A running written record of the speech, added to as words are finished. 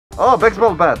Oh,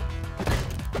 baseball bat.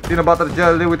 Peanut butter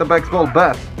jelly with a baseball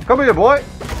bat. Come here, boy.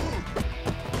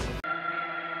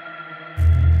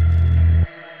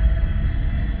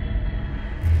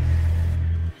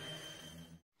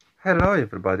 Hello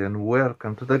everybody and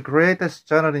welcome to the greatest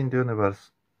channel in the universe,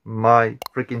 my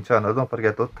freaking channel. Don't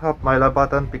forget to tap my like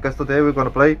button because today we're gonna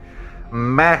play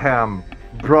Mayhem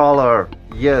Brawler.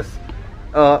 Yes,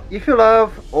 if you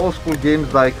love old school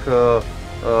games like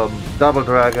Double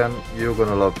Dragon, you're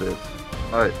gonna love this.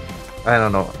 I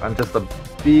don't know, I'm just a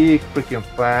big freaking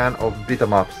fan of beat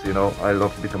 'em ups, you know. I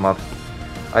love beat 'em ups.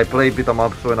 I played beat 'em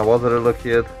ups when I was a little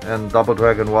kid, and Double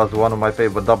Dragon was one of my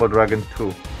favorite, Double Dragon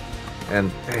 2. And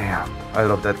damn, I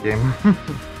love that game.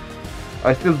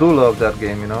 I still do love that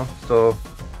game, you know. So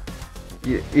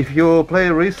if you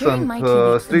play recent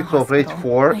Streets of Rage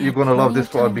 4, you're gonna love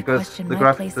this one because the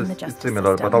graphics is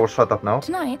similar. But I will shut up now.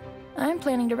 Tonight, I'm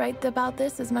planning to write about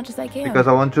this as much as I can. Because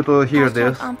I want you to hear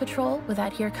this. On patrol with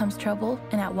at Here Comes Trouble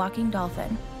and at Walking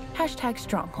Dolphin. Hashtag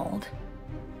Stronghold.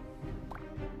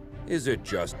 Is it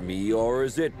just me, or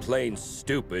is it plain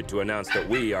stupid to announce that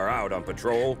we are out on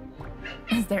patrol?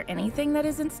 Is there anything that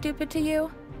isn't stupid to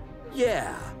you?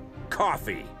 Yeah,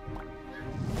 coffee.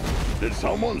 Did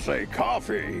someone say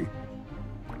coffee?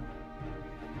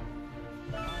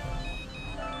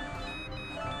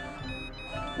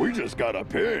 We just got a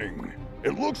ping.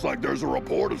 It looks like there's a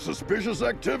report of suspicious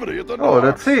activity at the docks. Oh,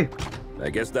 let's see. I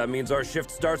guess that means our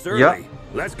shift starts early. Yeah.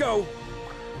 Let's go.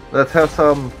 Let's have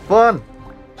some fun.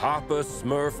 Papa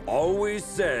Smurf always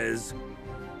says.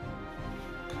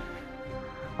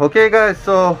 Okay guys,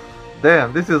 so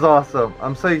damn, this is awesome.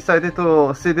 I'm so excited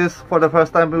to see this for the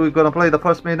first time. We're gonna play the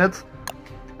first minutes,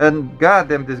 and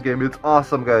goddamn, this game, it's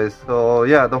awesome guys. So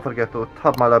yeah, don't forget to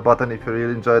tap my like button if you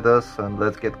really enjoy this, and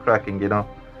let's get cracking, you know.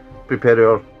 Prepare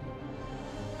your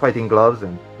fighting gloves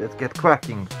and let's get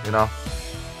cracking, you know.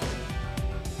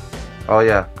 Oh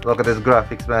yeah, look at this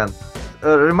graphics, man.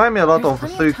 Remind me a lot of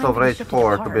Streets of Rage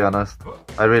 4, to be honest.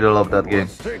 I really love that game.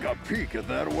 Let's take a peek at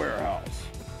that warehouse.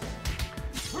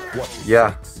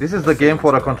 Yeah, this is the game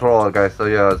for a controller, guys. So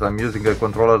yes, I'm using a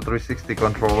controller, 360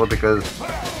 controller, because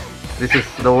this is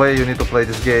the way you need to play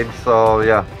this game. So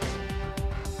yeah,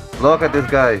 look at this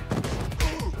guy.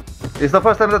 It's the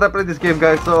first time that I play this game,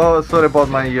 guys. So sorry about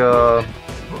my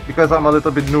because I'm a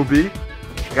little bit newbie.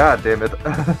 God damn it.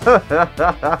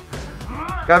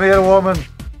 Come here, woman.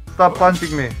 Stop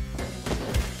punching me.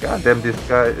 God damn,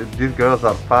 these girls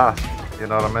are fast. You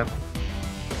know what I mean?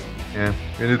 Yeah,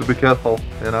 you need to be careful,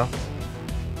 you know.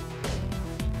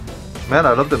 Man,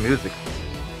 I love the music.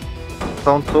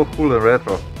 Sounds so cool and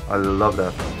retro. I love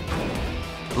that.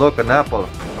 Look, an apple.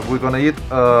 We're gonna eat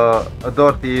a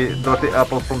dirty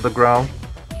apple from the ground.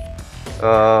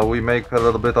 We make a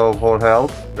little bit of our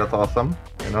health. That's awesome,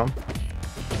 you know.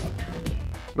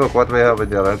 Look what we have in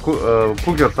there.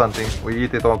 Cookie or something. We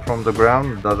eat it all from the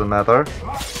ground. Doesn't matter.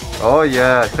 Oh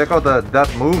yeah, check out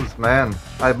that moves, man.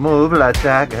 I move like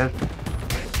Jagger.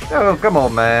 Oh, come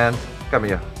on, man. Come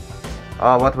here.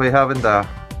 Oh, what we have in there?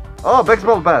 Oh,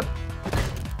 baseball bat.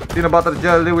 Peanut butter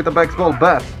jelly with a baseball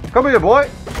bat. Come here, boy.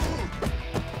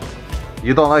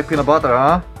 You don't like peanut butter,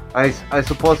 huh? I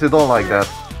suppose you don't like that.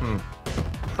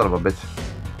 Son of a bitch.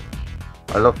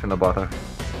 I love peanut butter.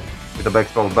 With a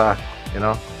baseball bat, you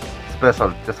know?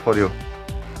 Special, just for you.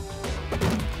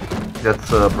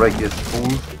 Let's break his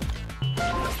spoons.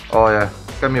 Oh yeah,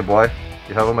 come here, boy.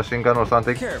 You have a machine gun or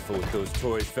something? Careful with those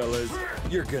toys, fellas.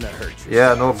 You're gonna hurt yourself.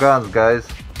 Yeah, no guns, guys.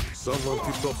 Someone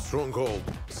keep up Stronghold.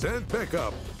 Send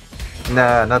backup.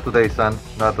 Nah, not today, son.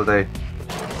 Not today.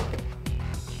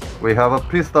 We have a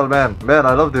pistol, man. Man,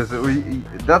 I love this.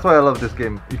 That's why I love this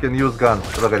game. You can use guns.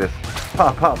 Look at this.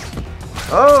 Pop, pop.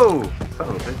 Oh! Son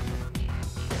of a bitch.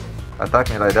 Attack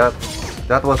me like that.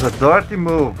 That was a dirty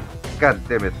move. God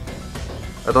damn it.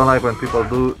 I don't like when people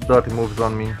do dirty moves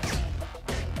on me.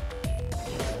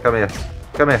 Come here.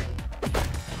 Come here.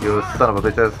 You son of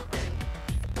a bitches.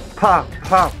 Pop!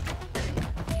 Pop!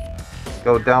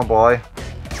 Go down, boy.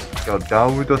 Go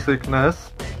down with the sickness.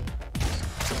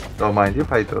 Don't mind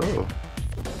if I do.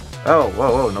 Oh, whoa,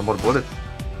 whoa, no more bullets.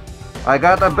 I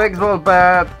got a baseball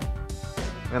bat!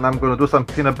 And I'm gonna do some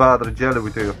peanut butter jelly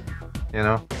with you. You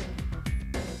know?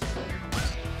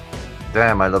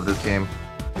 Damn, I love this game.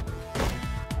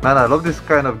 Man, I love this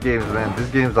kind of games, man. These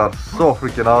games are so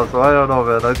freaking awesome. I don't know,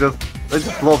 man. I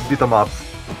just love beat 'em ups.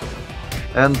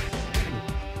 And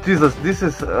Jesus, this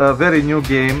is a very new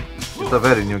game. It's a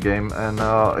very new game, and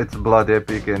it's bloody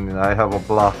epic, and I have a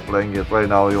blast playing it right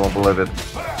now. You won't believe it.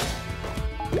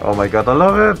 Oh my god, I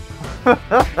love it.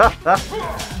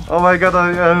 Oh my god,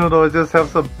 I don't know. I just have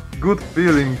some good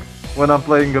feeling when I'm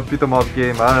playing a beat 'em up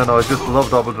game. I don't know, I just love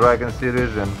Double Dragon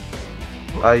series, and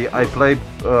I played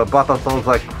Battletoads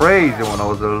like crazy when I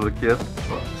was a little kid.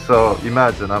 So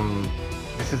imagine,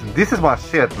 this is my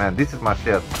shit, man. This is my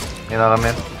shit. You know what I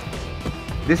mean?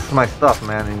 This is my stuff,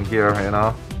 man. In here, you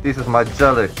know. This is my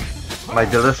jelly, my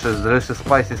delicious,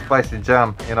 spicy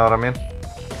jam. You know what I mean?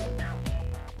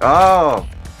 Oh,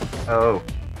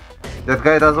 that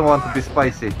guy doesn't want to be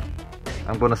spicy.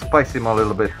 I'm gonna spice him a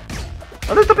little bit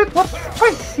more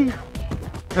spicy.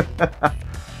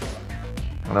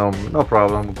 No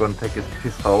problem. We're gonna take his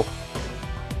pistol.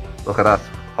 Look at us,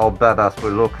 how badass we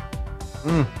look.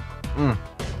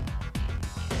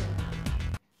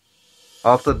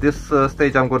 After this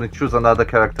stage, I'm going to choose another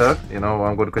character. You know,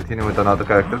 I'm going to continue with another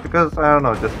character because I don't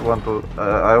know, just want to.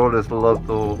 I always love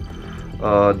to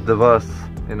diverse.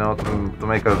 You know, to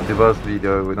make a diverse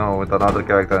video. You know, with another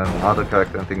character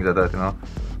and things like that. You know,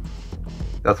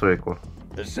 that's really cool.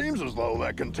 It seems as though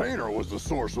that container was the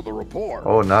source of the report.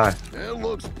 Oh, nice. It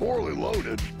looks poorly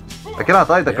loaded. I cannot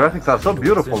lie, the graphics are so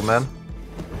beautiful, man.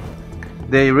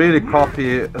 They really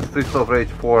copy Streets of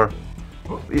Rage 4.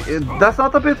 That's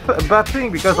not a bad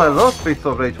thing, because I love Streets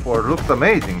of Rage 4. It looks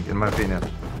amazing, in my opinion.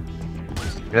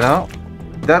 You know?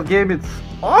 That game, it's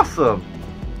awesome.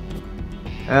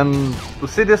 And to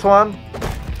see this one,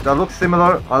 that looks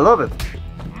similar, I love it.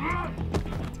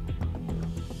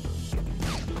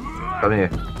 Come here.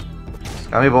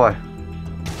 Come here, boy.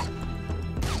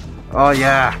 Oh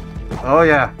yeah. Oh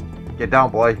yeah. Get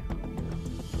down, boy.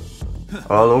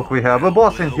 Oh look, we have a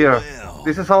boss in here.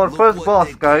 This is our first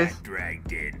boss, guys.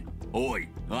 Oh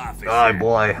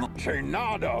boy.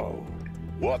 Chinado.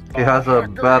 What the He has a heck are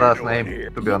you badass doing name, here?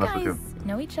 to be honest with you.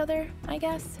 Know each other, I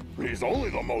guess? He's only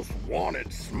the most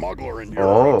wanted smuggler in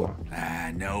Europe.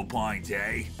 Oh. No point,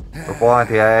 eh? No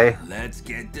point, eh? Let's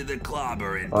get to the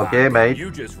clobbering. Okay, mate. You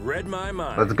just read my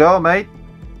mind. Let's go, mate.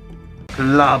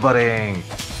 Clobbering.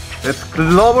 It's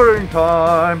clobbering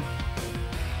time.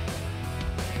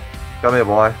 Come here,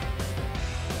 boy.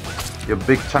 You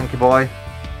big chunky boy.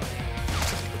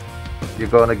 You're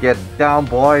gonna get down,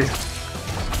 boy.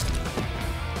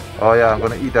 Oh yeah, I'm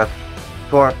gonna eat that.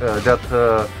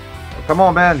 Come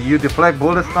on, man. You deflect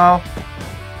bullets now.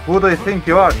 Who do you think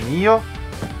you are, Neo?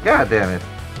 God damn it.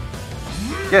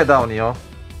 Get down, Neo.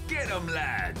 Get 'em,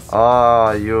 lads.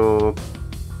 Ah, you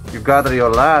gather your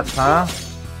lads, huh?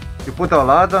 You put your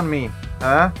lads on me,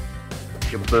 huh?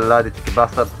 You bloody cheeky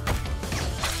bastard.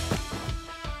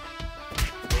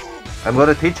 I'm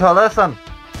gonna teach you a lesson,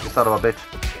 you son of a bitch.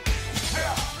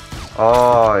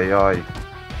 Oi, oi.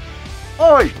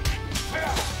 Oi!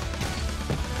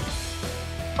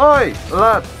 Oi,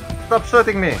 lad! Stop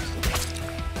shooting me!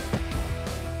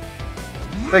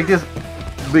 Take this,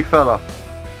 big fella.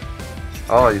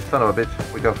 Oh, you son of a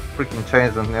bitch, with your freaking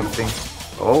chains and everything.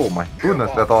 Oh my goodness,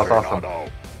 that was awesome.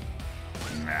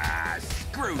 Nah,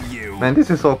 screw you. Man, this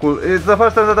is so cool. It's the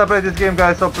first time that I play this game,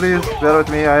 guys, so please bear with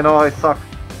me. I know I suck,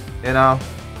 you know.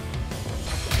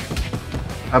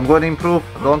 I'm gonna improve,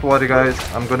 don't worry guys,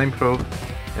 I'm gonna improve,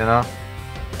 you know.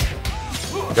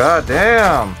 God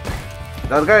damn!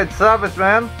 That guy is savage,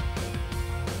 man!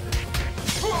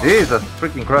 Jesus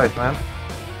freaking Christ, man.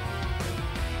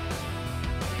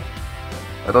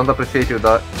 I don't appreciate you,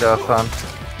 there, son.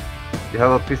 You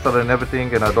have a pistol and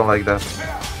everything, and I don't like that.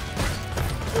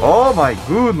 Oh my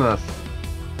goodness!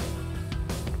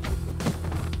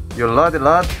 You laddie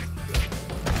lad!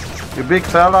 You big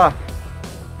fella!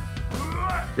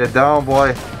 Get down,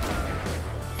 boy!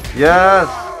 Yes!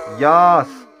 Yes!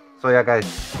 So yeah, guys.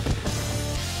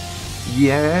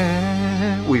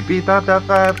 Yeah! We beat up that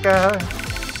bad guy!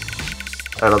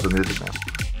 I love the music, man.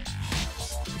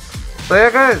 So yeah,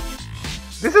 guys!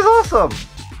 This is awesome!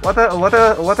 What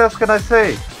else can I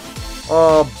say?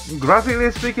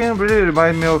 Graphically speaking, really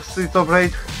remind me of Streets of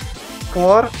Rage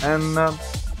 4, and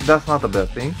that's not a bad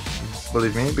thing,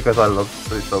 believe me, because I love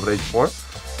Streets of Rage 4.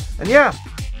 And yeah,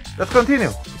 let's continue.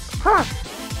 Ha!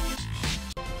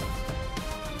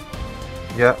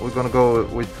 Yeah, we're gonna go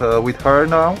with her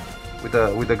now, with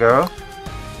the girl,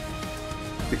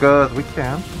 because we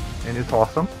can, and it's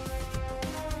awesome.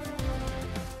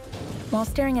 While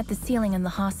staring at the ceiling in the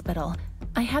hospital,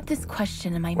 I had this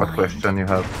question in my mind. What question you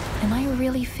have? Am I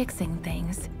really fixing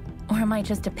things? Or am I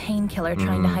just a painkiller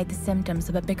trying to hide the symptoms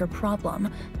of a bigger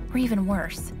problem? Or even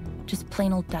worse, just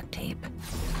plain old duct tape?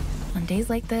 On days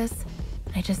like this,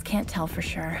 I just can't tell for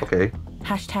sure. Okay.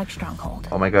 Hashtag stronghold.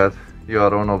 Oh my god, you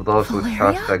are one of those with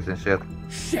Valeria? hashtags and shit.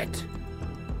 Shit!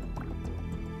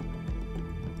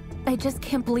 I just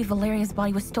can't believe Valeria's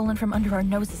body was stolen from under our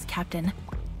noses, Captain.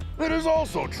 It is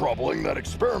also troubling that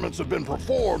experiments have been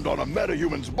performed on a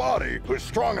metahuman's body who's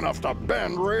strong enough to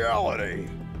bend reality.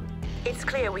 It's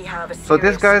clear we have a So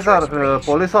these guys are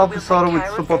police officer with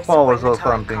superpowers or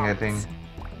time something, I comes. think.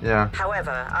 Yeah.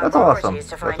 However, our That's priority awesome. is to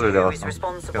That's find really who is awesome.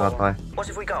 responsible. Cannot lie. What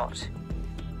have we got?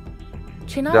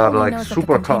 Chinna They are only like knows that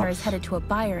super the container is cops. headed to a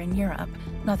buyer in Europe,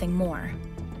 nothing more.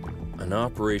 An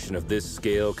operation of this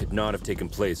scale could not have taken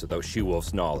place without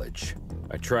She-Wolf's knowledge.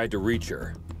 I tried to reach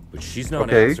her, but she's not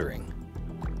Okay. answering.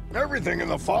 Everything in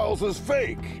the files is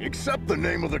fake, except the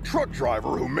name of the truck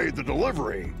driver who made the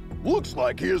delivery. Looks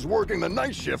like he is working the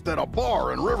night shift at a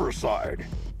bar in Riverside.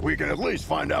 We can at least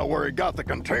find out where he got the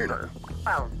container.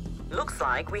 Well, looks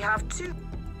like we have two.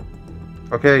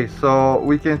 Okay, so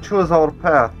we can choose our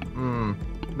path.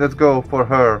 Let's go for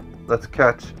her. Let's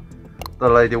catch the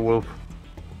lady wolf.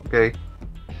 Okay.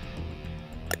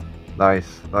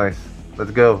 Nice, nice. Let's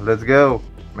go, let's go.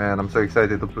 Man, I'm so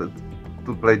excited to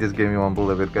play this game. You won't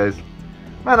believe it, guys.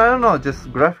 Man, I don't know.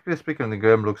 Just graphically speaking, the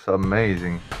game looks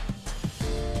amazing.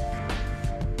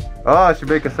 Oh, she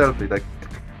make a selfie, like,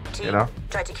 you know.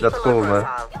 Try to keep That's a low cool, man.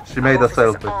 profile. She made a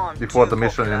Officers selfie aren't before too the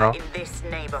mission, you know. popular in this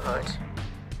neighborhood.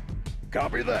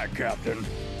 Copy that, Captain.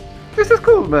 This is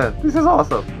cool, man. This is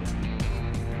awesome.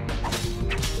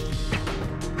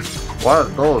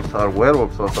 What? Those are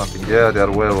werewolves or something. Yeah, they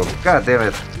are werewolves. God damn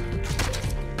it.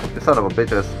 You son of a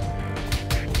bitches.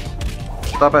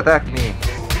 Stop attacking me.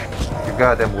 You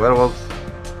goddamn werewolves.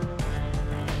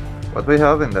 What we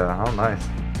have in there? How nice.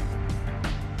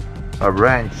 A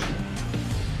wrench.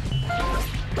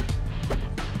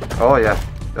 Oh yeah.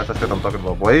 That's the shit I'm talking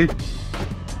about. Wait.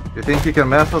 You think you can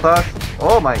mess with us?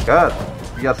 Oh my god.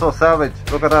 You are so savage.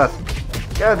 Look at us.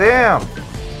 God damn.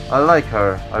 I like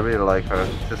her. I really like her.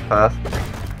 She's fast.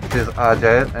 She's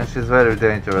agile. And she's very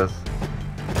dangerous.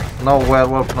 No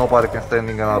werewolf. Nobody can stand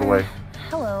in our way.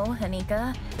 Hello,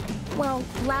 Anika. Well,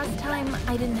 last time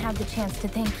I didn't have the chance to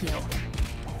thank you.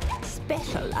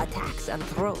 Special attacks and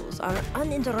throws are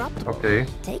uninterruptible. Okay.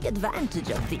 Take advantage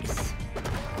of this.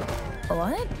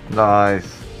 What?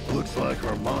 Nice. Looks like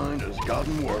her mind has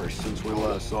gotten worse since we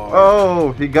last saw her.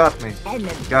 Oh, he got me.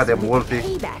 Enemies Goddamn with wolfie.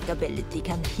 payback ability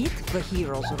can hit the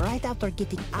heroes right after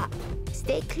getting up.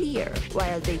 Stay clear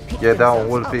while they pick Get down, themselves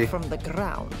wolfie. up from the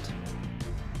ground.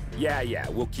 Yeah,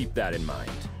 we'll keep that in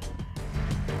mind.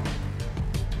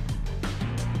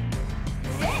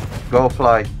 Go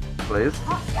fly, please.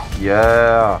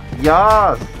 Yeah.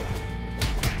 Yes.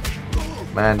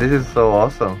 Man, this is so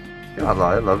awesome. Cannot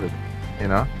lie, I love it. You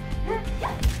know.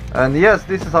 And yes,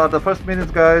 this is the first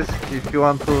minutes, guys. If you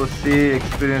want to see,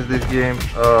 experience this game,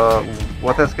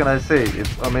 what else can I say?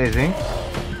 It's amazing.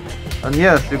 And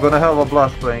yes, you're gonna have a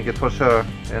blast playing it for sure.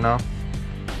 You know.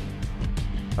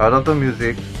 I love the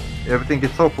music. Everything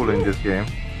is so cool in this game.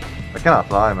 I cannot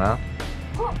lie, man.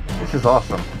 This is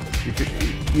awesome.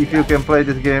 If you can play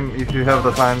this game, if you have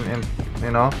the time, and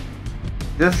you know,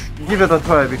 just give it a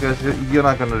try because you're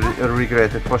not gonna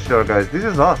regret it for sure, guys. This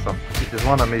is awesome. This is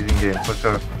one amazing game for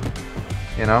sure.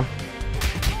 You know,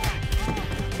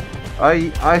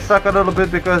 I suck a little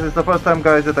bit because it's the first time,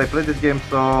 guys, that I play this game.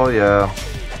 So yeah,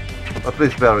 but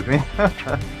please bear with me.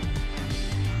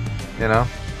 You know.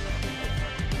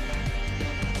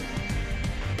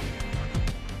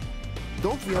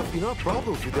 Don't we have enough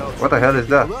problems without What the hell is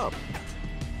that?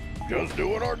 Just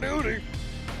doing our duty.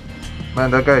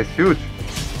 Man, that guy is huge.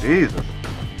 Jesus.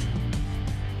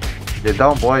 Get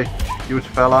down, boy. Huge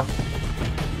fella.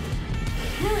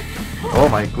 Oh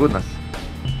my goodness.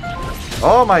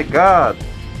 Oh my god.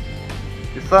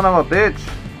 You son of a bitch.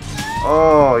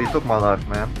 Oh, he took my life,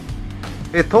 man.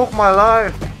 He took my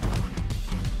life.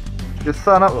 You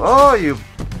son of... Oh, you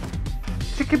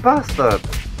cheeky bastard.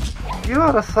 You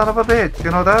are a son of a bitch, you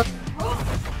know that?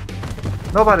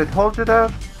 Nobody told you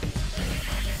that?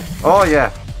 Oh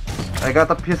yeah, I got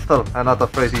a pistol. I'm not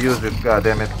afraid to use it, god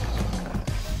damn it.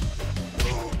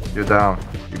 You're down.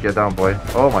 You get down, boy.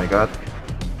 Oh my god.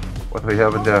 What do we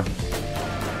have in there?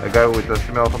 A guy with a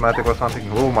semi-automatic or something?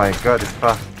 Oh my god, it's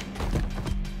fast.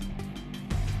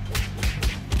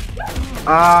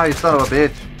 Ah, you son of a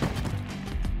bitch.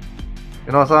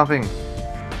 You know something?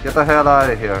 Get the hell out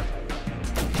of here.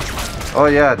 Oh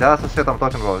yeah, that's the shit I'm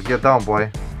talking about. Get down, boy.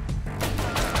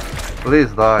 Please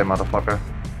die, motherfucker.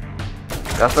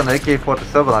 That's an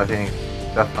AK-47, I think.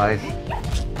 That's nice.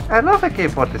 I love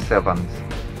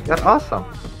AK-47s. They're awesome.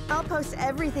 I'll post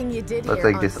everything you did Let's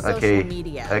here take on this social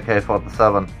media. Don't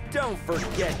AK-47.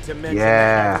 forget to mention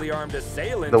Yeah. the heavily armed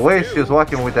assailants. The way too. she's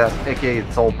walking with that AK,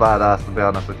 it's so badass, to be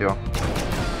honest with you.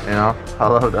 You know, I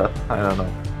love that. I don't know.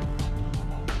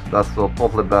 That's so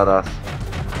totally badass.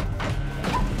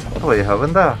 What do we have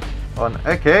in there? An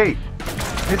AK.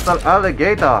 Mr.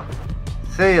 Alligator.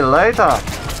 See you later.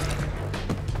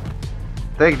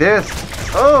 Take this.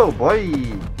 Oh boy.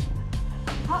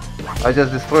 I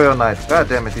just destroyed your knife. God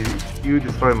damn it, you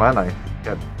destroyed my knife.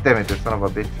 God damn it, you son of a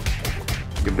bitch.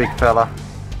 You big fella.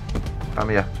 Come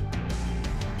here.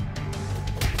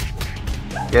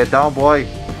 Get down, boy.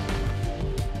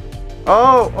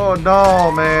 Oh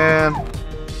no, man.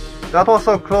 That was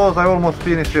so close, I almost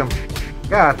finished him.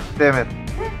 God damn it.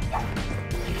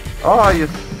 Oh, you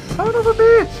son of a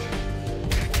bitch.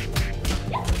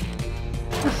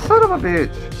 You son of a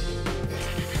bitch.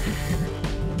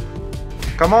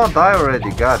 Come on, die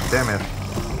already, god damn it.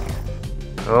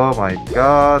 Oh my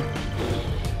god.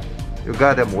 You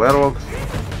goddamn werewolves.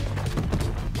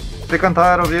 Sick and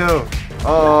tired of you.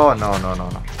 Oh no.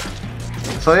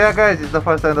 So yeah guys, it's the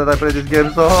first time that I play this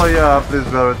game, so yeah, please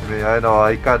bear with me. I know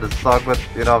I kinda suck, but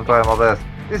you know, I'm trying my best.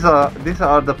 These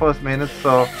are the first minutes,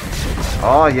 so...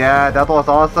 Oh yeah, that was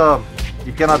awesome.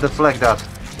 You cannot deflect that.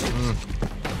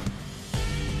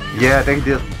 Yeah, take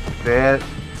this. There.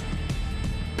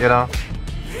 You know.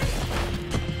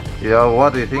 Yo,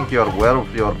 what do you think? You're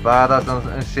werewolf, you're badass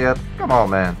and shit? Come on,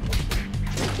 man.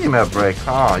 Give me a break.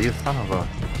 Oh, you son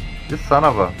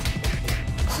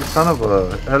of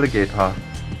a alligator.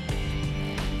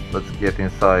 Let's get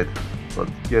inside.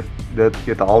 Let's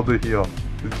get out of here.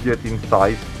 Let's get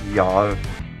inside. Yeah.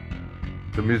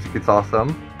 The music is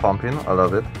awesome. Pumping. I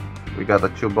love it. We got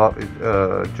a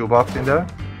shoebox in there.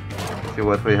 See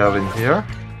what we have in here.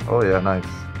 Oh yeah, nice.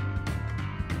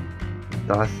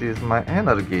 That is my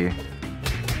energy.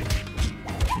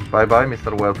 Bye bye,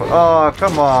 Mr. Welfare. Oh,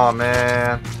 come on,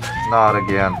 man. Not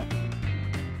again.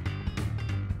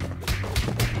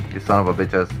 You son of a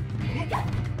bitches.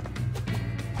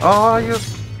 Oh, you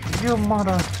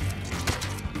mother.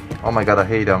 Oh my god, I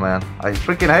hate him, man. I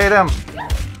freaking hate him.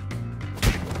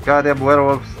 Goddamn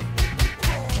werewolves.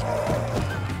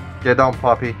 Get down,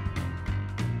 puppy.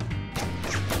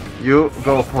 You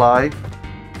go fly.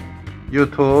 You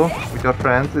too, with your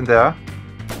friends in there.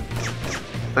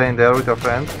 Stay in there with your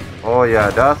friends. Oh yeah,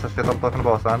 that's the shit I'm talking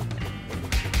about, son.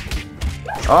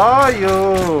 Oh,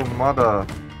 you mother.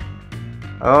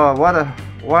 Oh, why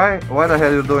the hell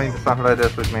are you doing something like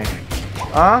this with me?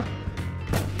 Huh?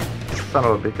 Son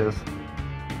of a bitches.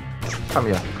 Come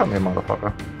here,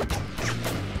 motherfucker.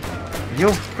 You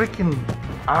freaking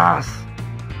ass.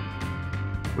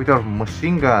 With your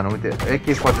machine gun, with the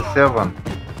AK-47.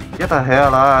 Get the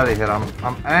hell out of here.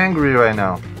 I'm angry right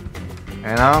now.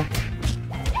 You know?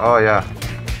 Oh yeah.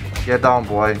 Get down,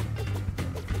 boy.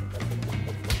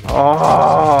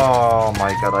 Oh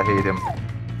my god, I hate him.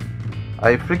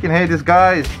 I freaking hate these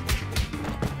guys.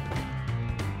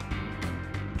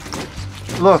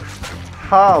 Look.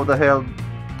 How the hell?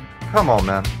 Come on,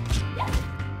 man.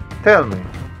 Tell me.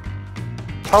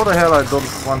 How the hell I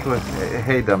don't want to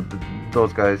hate them?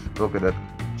 Those guys. Look at that.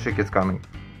 Chick is coming.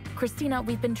 Christina,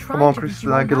 we've been trying Come on, to reach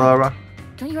Christina you all night.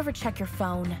 Aguilera. Don't you ever check your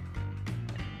phone?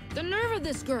 The nerve of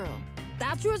this girl.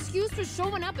 That's your excuse for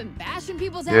showing up and bashing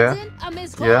people's Yeah. heads in? A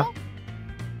missed call? Yeah.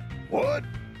 What?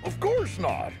 Of course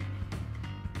not.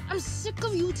 I'm sick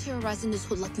of you terrorizing this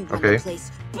hood like you run Okay. the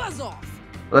place. Buzz off!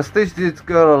 Let's teach this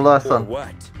girl a Or lesson.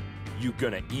 what? You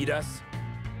gonna eat us?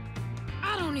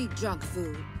 I don't eat junk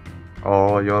food.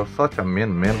 Oh, you're such a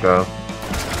mean girl.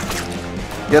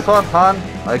 Guess what, hon?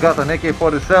 I got an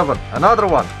AK-47. Another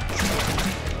one.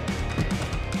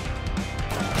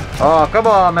 Oh, come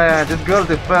on, man. This girl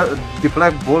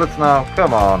deflect bullets now.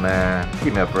 Come on, man.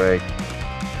 Give me a break.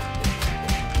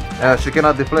 Yeah, she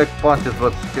cannot deflect punches,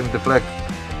 but she can deflect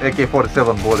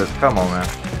AK-47 bullets. Come on, man.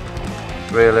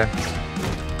 Really?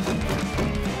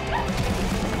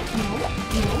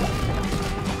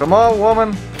 Come on,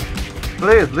 woman.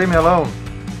 Please, leave me alone.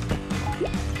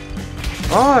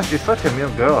 Oh, she's such a mean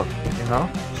girl, you know?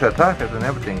 She attacks us and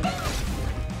everything.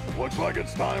 Looks like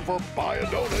it's time for buy a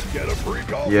donut, get a free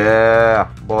coffee. Yeah,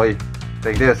 boy.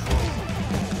 Take this.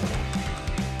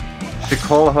 She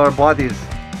call her bodies.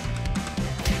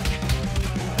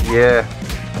 Yeah.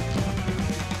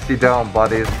 Sit down,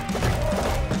 buddies.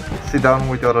 Sit down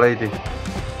with your lady.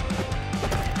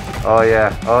 Oh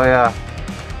yeah, oh yeah.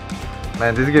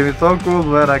 Man, this game is so cool,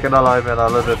 man. I cannot lie, man. I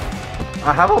love it.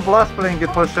 I have a blast playing it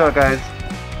for sure, guys.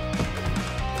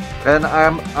 And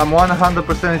I'm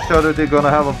 100% sure that you're gonna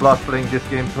have a blast playing this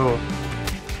game too.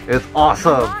 It's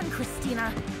awesome. Come on,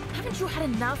 Christina. Haven't you had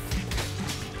enough?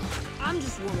 I'm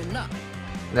just warming up.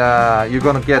 Nah, you're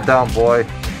gonna get down, boy.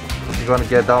 You're gonna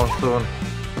get down soon.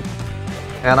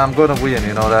 And I'm gonna win,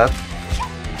 you know that?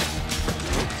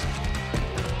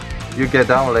 You get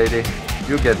down, lady.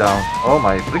 You get down. Oh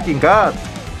my freaking god.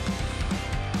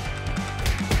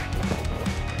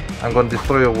 I'm gonna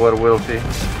destroy your world, we'll see.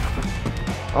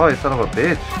 Oh, you son of a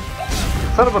bitch.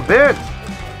 Son of a bitch!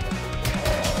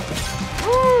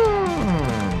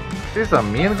 She's a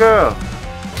mean girl.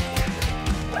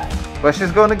 But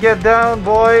she's gonna get down,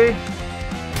 boy.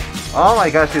 Oh my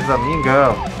gosh, she's a mean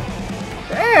girl.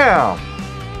 Damn!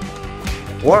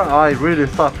 Or I really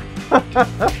suck.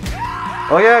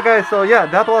 Oh yeah, guys, so yeah,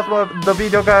 that was the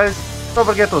video, guys. Don't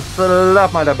forget to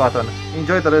slap my like button.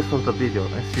 Enjoy the rest of the video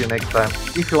and see you next time.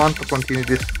 If you want to continue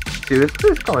this series,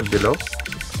 please comment below.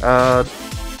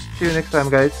 See you next time,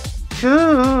 guys.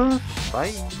 Cheers!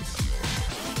 Bye!